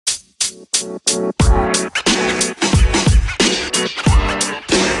Good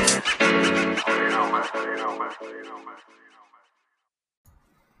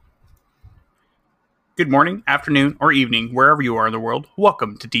morning, afternoon, or evening, wherever you are in the world.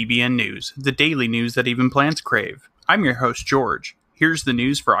 Welcome to DBN News, the daily news that even plants crave. I'm your host, George. Here's the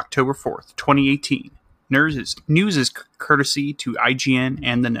news for October 4th, 2018. News is courtesy to IGN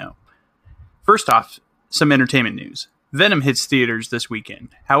and The Know. First off, some entertainment news. Venom hits theaters this weekend.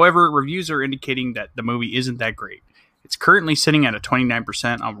 However, reviews are indicating that the movie isn't that great. It's currently sitting at a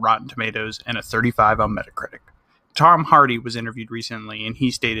 29% on Rotten Tomatoes and a 35% on Metacritic. Tom Hardy was interviewed recently, and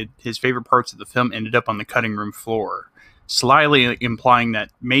he stated his favorite parts of the film ended up on the cutting room floor, slyly implying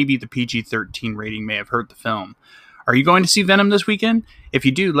that maybe the PG-13 rating may have hurt the film. Are you going to see Venom this weekend? If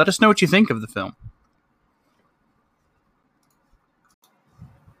you do, let us know what you think of the film.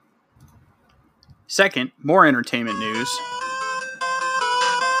 Second, more entertainment news.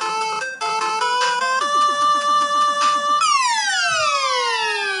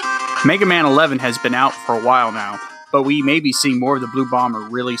 Mega Man 11 has been out for a while now, but we may be seeing more of the Blue Bomber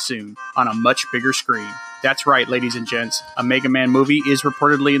really soon, on a much bigger screen. That's right, ladies and gents, a Mega Man movie is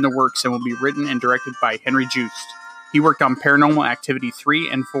reportedly in the works and will be written and directed by Henry Joost. He worked on Paranormal Activity 3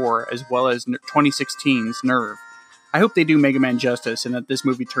 and 4, as well as 2016's Nerve. I hope they do Mega Man justice and that this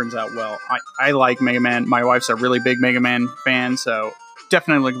movie turns out well. I like Mega Man. My wife's a really big Mega Man fan, so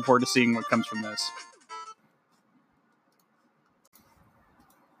definitely looking forward to seeing what comes from this.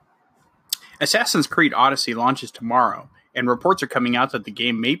 Assassin's Creed Odyssey launches tomorrow, and reports are coming out that the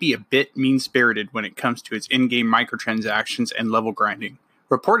game may be a bit mean-spirited when it comes to its in-game microtransactions and level grinding.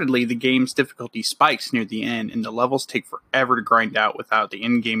 Reportedly, the game's difficulty spikes near the end, and the levels take forever to grind out without the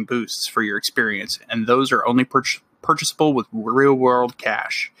in-game boosts for your experience, and those are only purchasable with real-world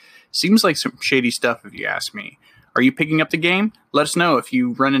cash. Seems like some shady stuff if you ask me. Are you picking up the game? Let us know if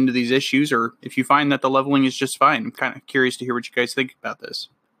you run into these issues, or if you find that the leveling is just fine. I'm kind of curious to hear what you guys think about this.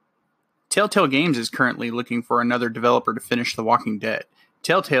 Telltale Games is currently looking for another developer to finish The Walking Dead.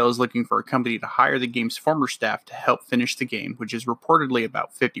 Telltale is looking for a company to hire the game's former staff to help finish the game, which is reportedly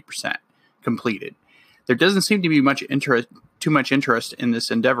about 50% completed. There doesn't seem to be too much interest in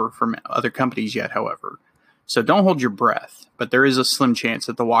this endeavor from other companies yet, however. So don't hold your breath, but there is a slim chance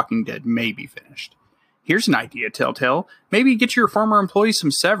that The Walking Dead may be finished. Here's an idea, Telltale. Maybe get your former employees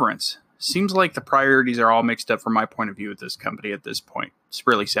some severance. Seems like the priorities are all mixed up from my point of view with this company at this point. It's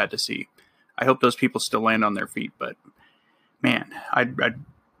really sad to see. I hope those people still land on their feet, but man, I'd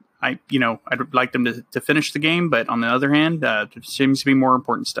like them to finish the game, but on the other hand, there seems to be more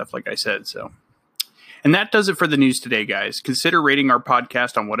important stuff, like I said. So, and that does it for the news today, guys. Consider rating our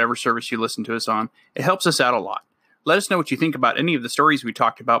podcast on whatever service you listen to us on. It helps us out a lot. Let us know what you think about any of the stories we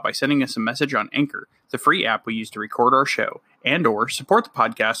talked about by sending us a message on Anchor, the free app we use to record our show, and or support the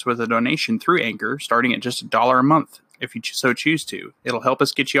podcast with a donation through Anchor, starting at just $1 a month, if you so choose to. It'll help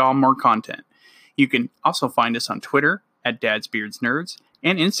us get you all more content. You can also find us on Twitter at Dad's Beards Nerds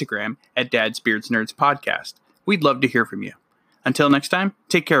and Instagram at Dad's Beards Nerds Podcast. We'd love to hear from you. Until next time,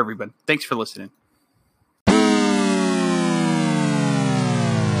 take care, everyone. Thanks for listening.